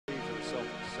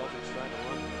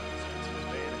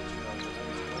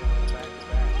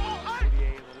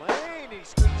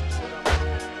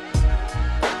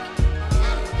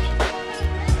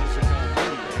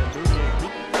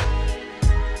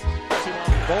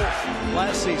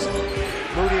last season.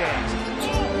 Mudiay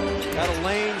got a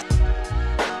lane.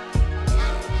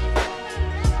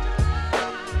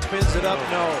 Spins it up,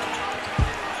 no.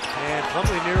 And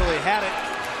Plumlee nearly had it.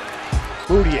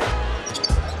 Mudiay.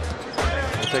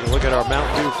 We'll take a look at our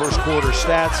Mountain Dew first quarter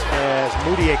stats as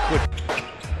Mudiay quit.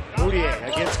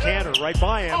 Mudiay against Cantor, right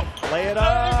by him. Lay it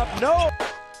up, no!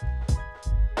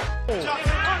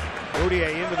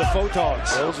 Mudiay into the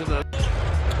photogs.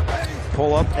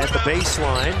 Pull up at the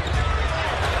baseline.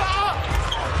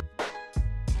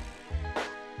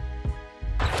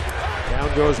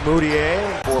 Down goes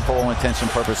Mudiay. For all intents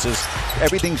and purposes,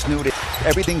 everything's new to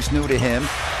him.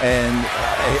 And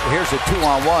here's a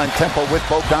 2-on-1 Temple with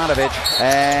Bogdanovich,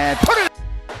 and put it.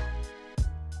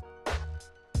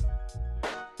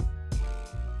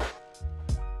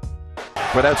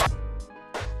 But that's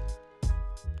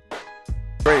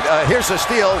great. Here's a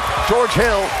steal. George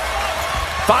Hill.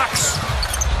 Fox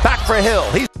back for Hill.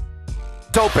 He's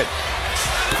open.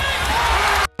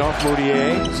 Off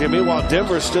Mudiay. See, I mean, while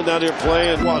Denver's stood out here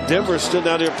playing,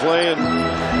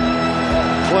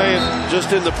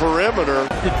 just in the perimeter.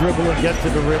 To dribble and get to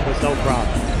the rim with no problem.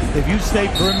 If you stay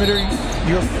perimeter,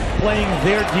 you're playing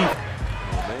their defense.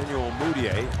 Emmanuel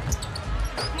Mudiay,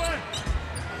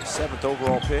 7th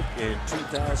overall pick in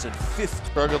 2015.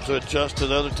 Struggled to adjust to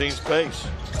another team's pace.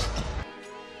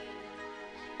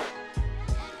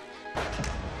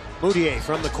 Mudiay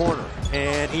from the corner,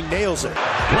 and he nails it.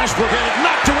 Westbrook had it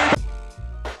knocked away.